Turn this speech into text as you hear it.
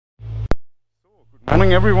Good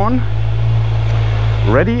morning everyone.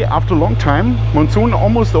 Ready after a long time. Monsoon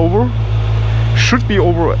almost over. Should be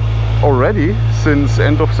over already since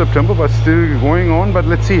end of September, but still going on. But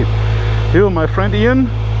let's see. Here my friend Ian,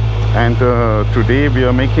 and today we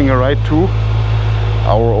are making a ride to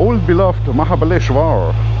our old beloved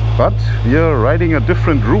Mahabaleshwar, but we are riding a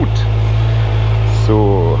different route.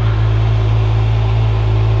 So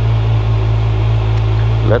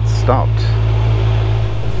let's start.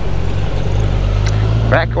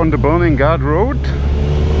 Back on the Burning Guard Road,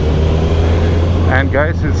 and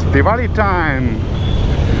guys, it's Diwali time.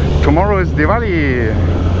 Tomorrow is Diwali,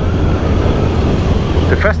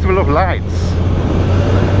 the Festival of Lights,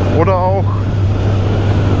 oder auch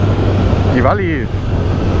Diwali,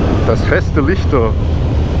 das Fest der Lichter,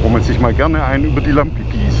 wo man sich mal gerne einen über die Lampe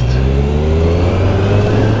gießt.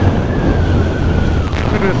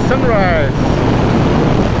 To the sunrise.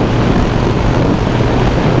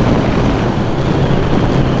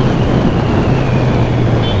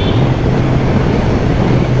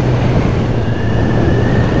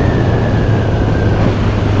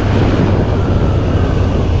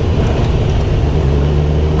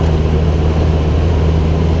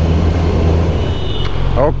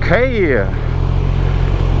 Okay,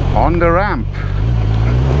 on the ramp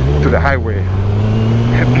to the highway.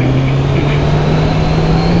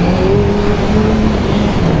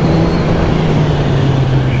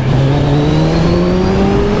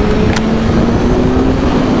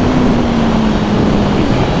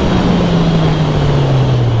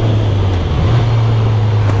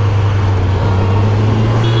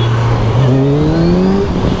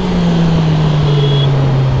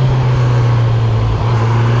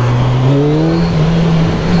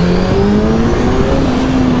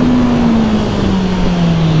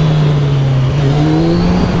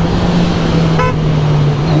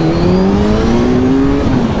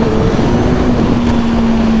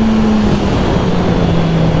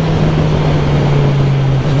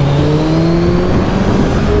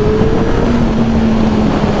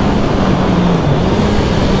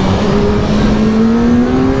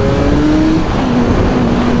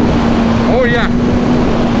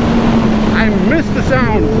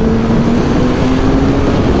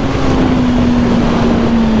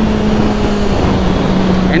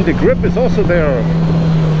 And the grip is also there.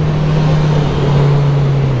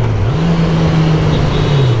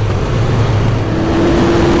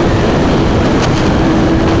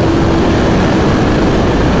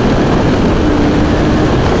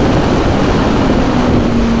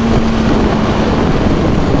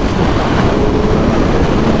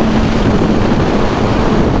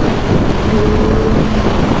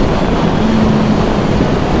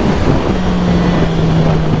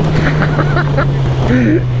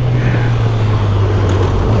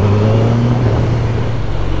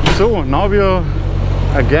 So now we are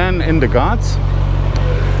again in the Ghats,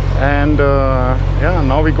 and yeah,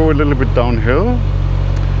 now we go a little bit downhill,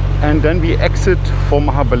 and then we exit for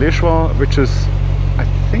Mahabaleshwar, which is, I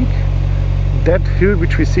think, that hill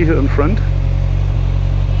which we see here in front,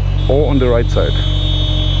 or on the right side.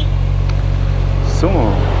 So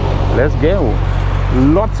let's go.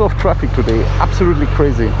 Lots of traffic today, absolutely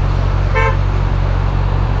crazy.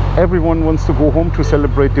 Everyone wants to go home to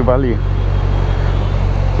celebrate Diwali.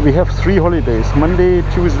 We have 3 holidays: Monday,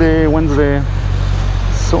 Tuesday, Wednesday.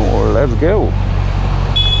 So let's go.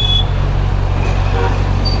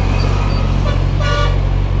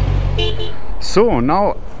 So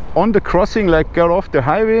now on the crossing, like, get off the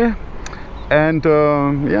highway, and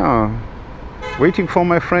yeah, waiting for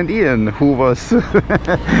my friend Ian, who was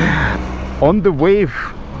on the wave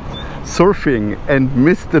surfing and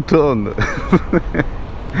missed the turn.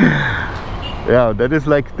 Yeah, that is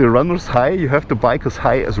like the runner's high. You have the biker's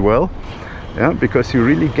high as well, yeah, because you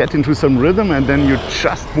really get into some rhythm and then you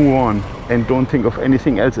just move on and don't think of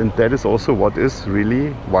anything else. And that is also what is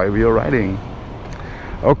really why we are riding.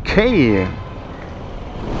 Okay.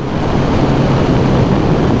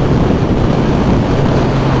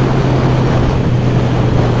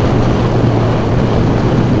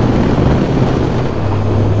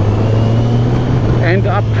 And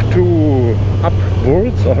upwards,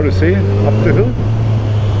 or how to say, up the hill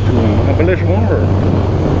to Mahabaleshwar.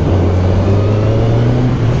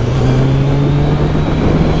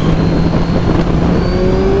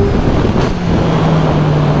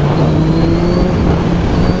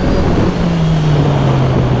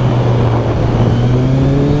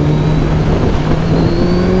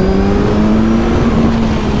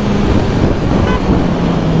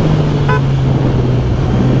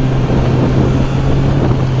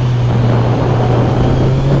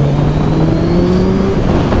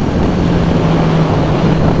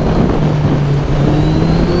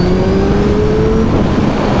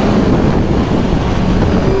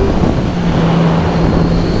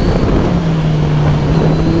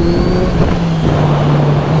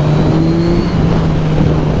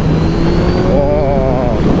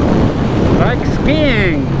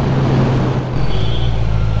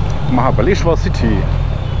 Mahabaleshwar city.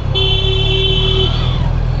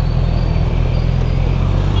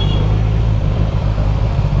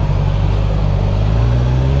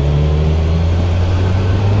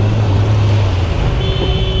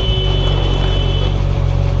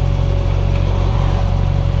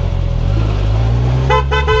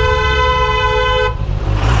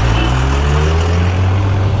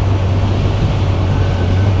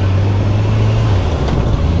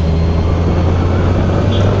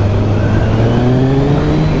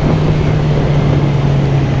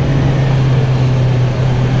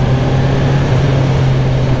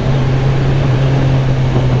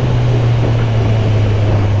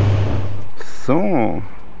 So,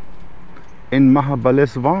 in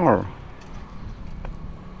Mahabaleshwar.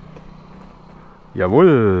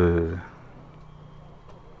 Jawohl.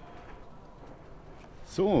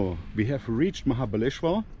 So, we have reached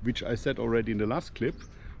Mahabaleshwar, which I said already in the last clip,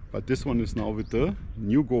 but this one is now with the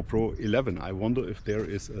new GoPro 11. I wonder if there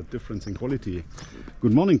is a difference in quality.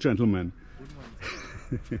 Good morning, gentlemen.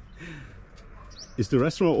 Good morning. Is the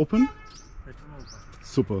restaurant open?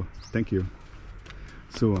 Super, thank you.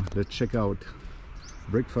 So let's check out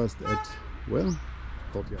breakfast at, well,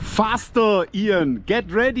 Courtyard. Faster, Ian!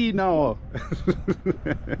 Get ready now!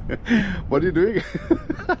 What are you doing?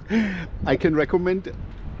 I can recommend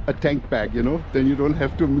a tank bag, you know, then you don't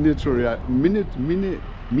have to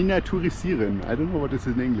miniaturisieren. I don't know what is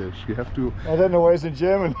in English. You have to... I don't know what is in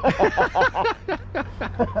German.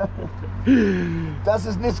 Das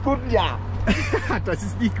ist nicht gut, ja. Das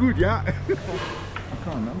ist nicht gut, ja. I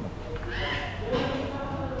can't remember.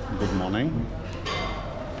 Good morning.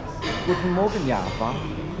 Guten Morgen, ja.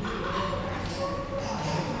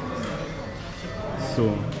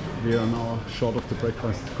 So, we are now short of the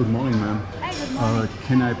breakfast. Good morning, ma'am. Hi, good morning.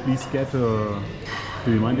 Can I please get a...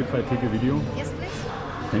 Do you mind if I take a video? Yes, please.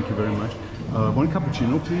 Thank you very much. One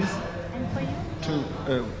cappuccino, please. And for you? Two,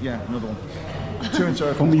 yeah, another one. Two and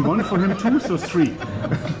so For me, one, for him, two, so three.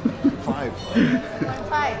 five.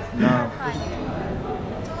 Five. No. Five.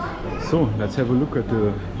 So, let's have a look at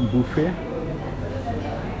the buffet.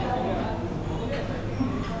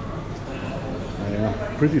 Yeah,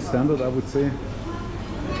 pretty standard, I would say.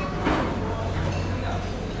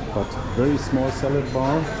 But very small salad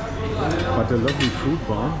bar, but a lovely fruit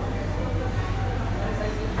bar.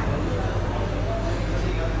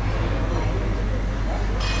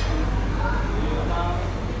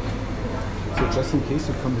 So just in case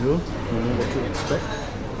you come here, you know what to expect.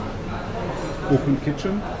 Open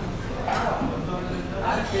kitchen.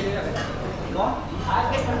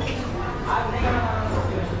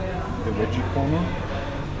 The veggie corner.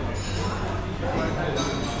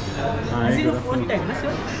 Hi, This is your good fourth afternoon. time, no,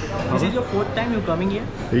 sir? This is your fourth time you're coming here?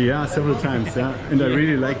 Yeah, several times, yeah. And I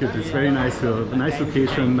really like it. It's very nice here. A nice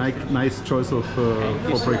location, nice choice of for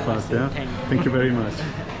breakfast, yeah. Thank you very much.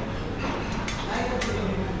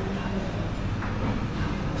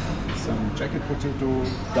 Some jacket potato,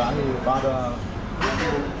 dal, vada,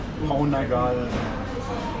 paunagal.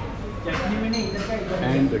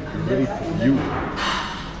 And a great view.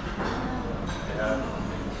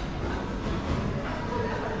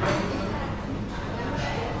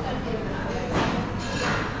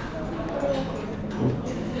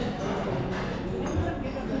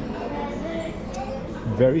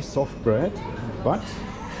 Very soft bread, but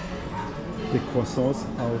the croissants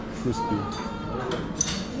are crispy.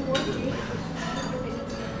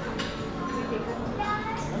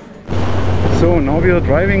 So now we are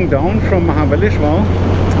driving down from Mahabaleshwar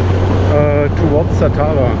towards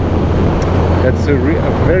Satara. That's a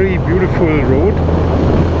very beautiful road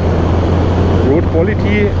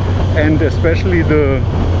quality, and especially the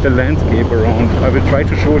landscape around. I will try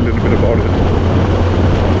to show a little bit about it.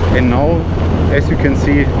 And now, as you can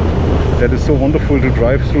see, that is so wonderful to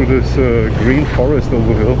drive through this green forest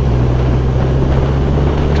over here.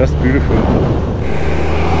 Just beautiful.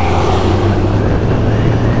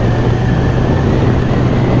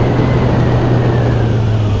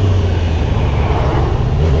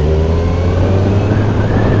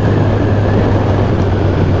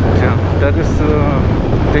 That is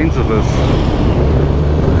dangerous.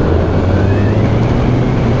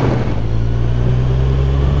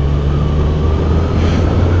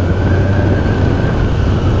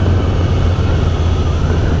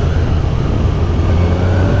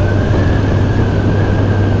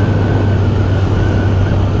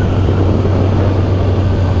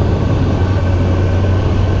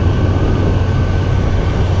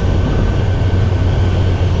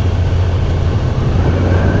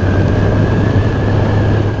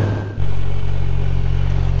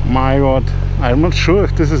 My God, I'm not sure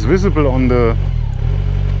if this is visible on the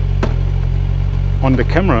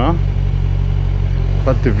camera,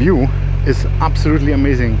 but the view is absolutely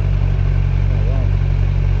amazing.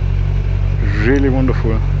 Really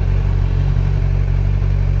wonderful.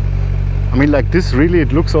 I mean, like this really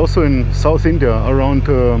it looks also in South India around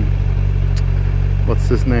what's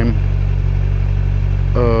this name,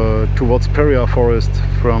 towards Periyar Forest,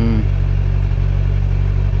 from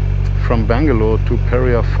Bangalore to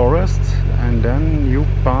Periyar Forest, and then you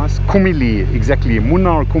pass Kumili, exactly,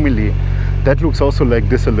 Munnar Kumili. That looks also like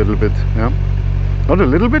this a little bit, yeah. Not a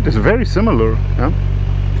little bit, it's very similar, yeah.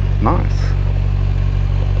 Nice.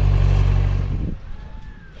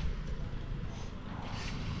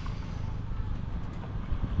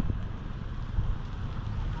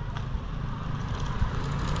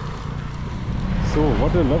 So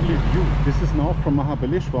what a lovely view. This is now from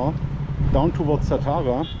Mahabaleshwar down towards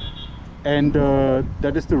Satara, and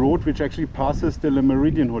that is the road which actually passes the Le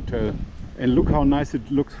Méridien Hotel. And look how nice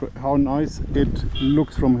it looks, from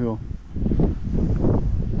here.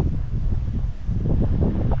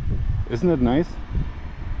 Isn't it nice?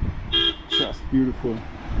 Just beautiful.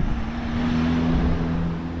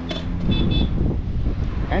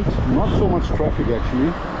 And not so much traffic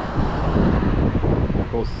actually. Of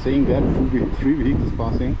course, saying that, 3 vehicles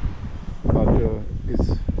passing, but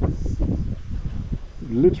it's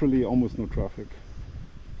literally almost no traffic.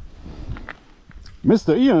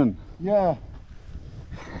 Mr. Ian! Yeah.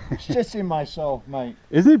 Shitting myself, mate.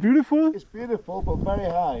 Isn't it beautiful? It's beautiful, but very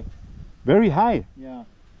high. Very high. Yeah.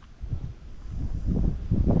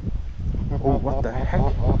 Oh, what the heck?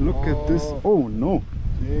 Look at this. Oh no.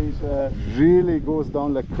 Jesus. Really goes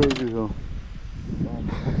down like crazy though.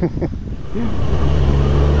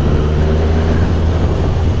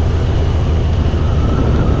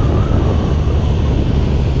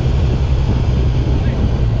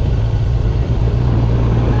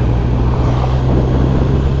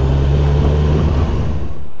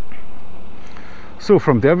 So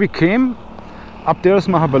from there we came, up there is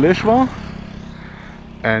Mahabaleshwar,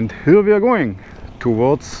 and here we are going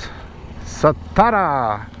towards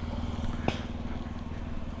Satara.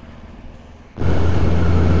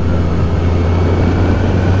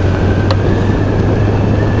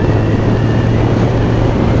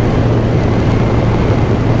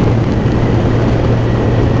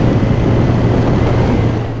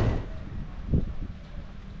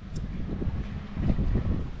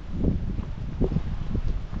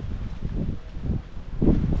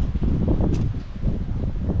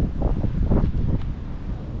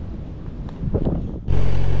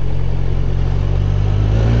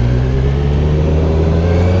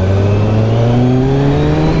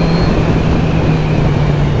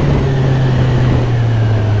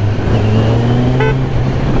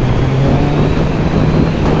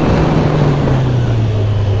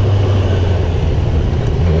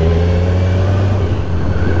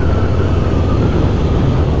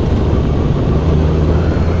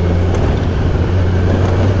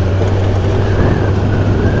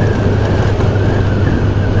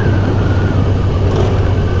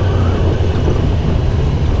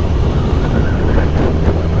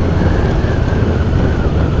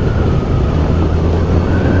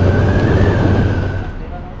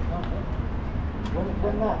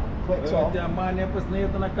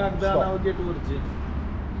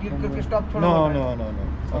 No.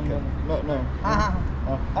 Okay. No.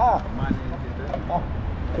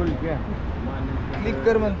 Click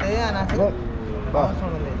कर म्हणते आणि असं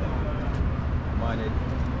सोडून द्यायचं.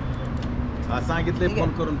 सांगितले phone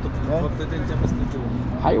करून तो फक्त त्यांच्यापासून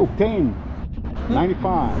High octane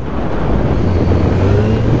 95.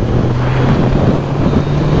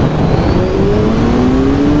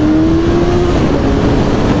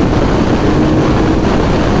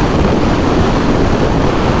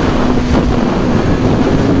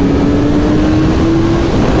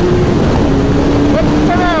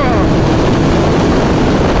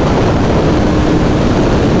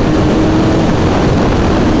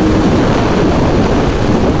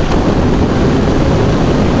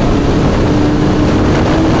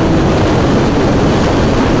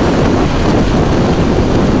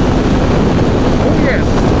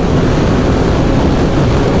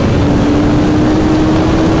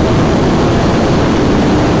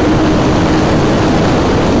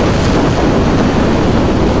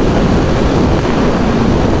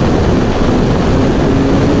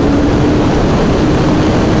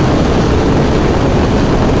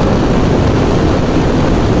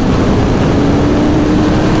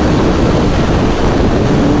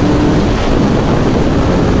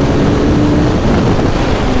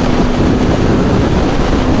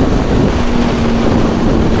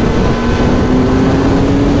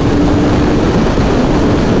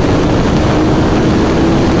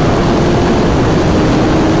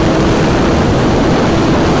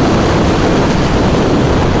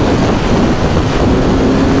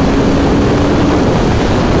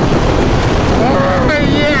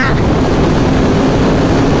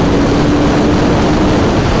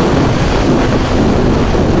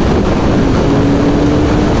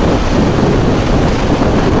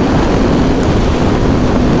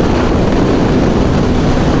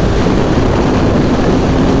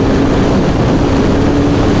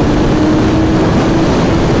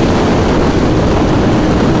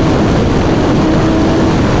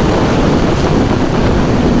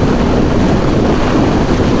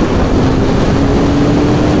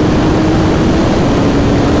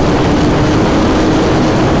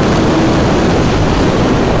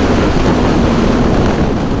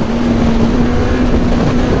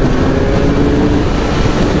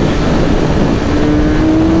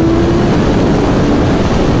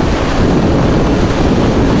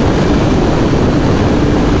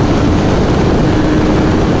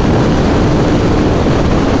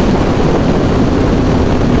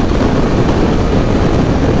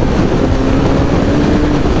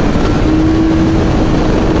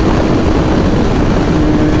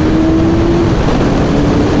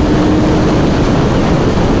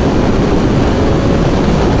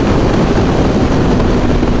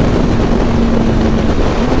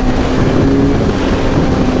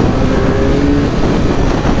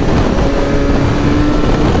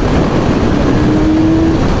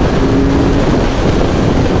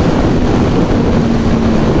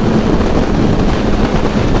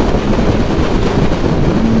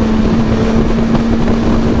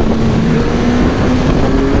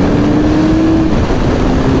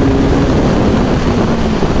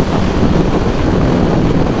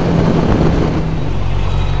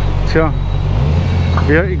 Tja,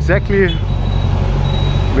 we are exactly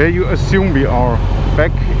where you assume we are.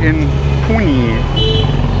 Back in Pune.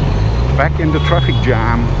 Back in the traffic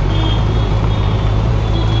jam.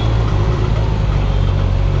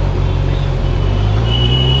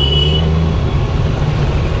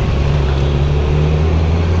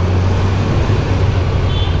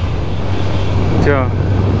 Tja,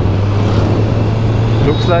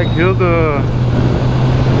 looks like here the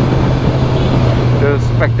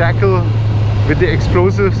spectacle with the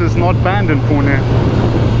explosives is not banned in Pune.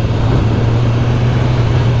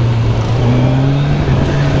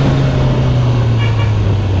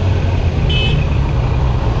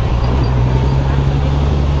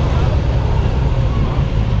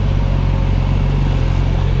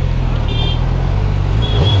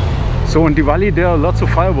 So on Diwali there are lots of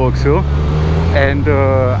fireworks here, and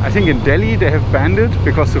I think in Delhi they have banned it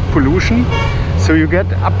because of pollution. So you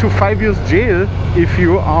get up to 5 years jail if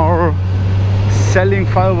you are selling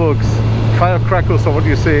fireworks, firecrackers, or what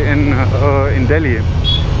you say, in Delhi.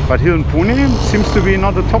 But here in Pune seems to be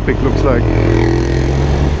not a topic, looks like.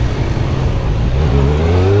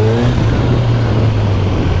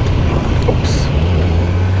 Oops.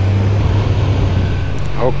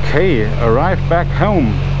 Okay, arrived back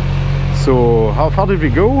home. So how far did we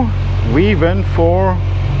go? We went for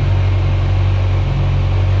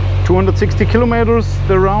 260 kilometers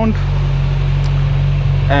the round,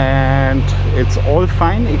 and it's all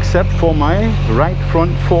fine except for my right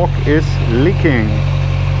front fork is leaking.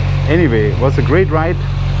 Anyway, it was a great ride.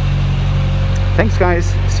 Thanks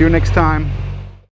guys, see you next time.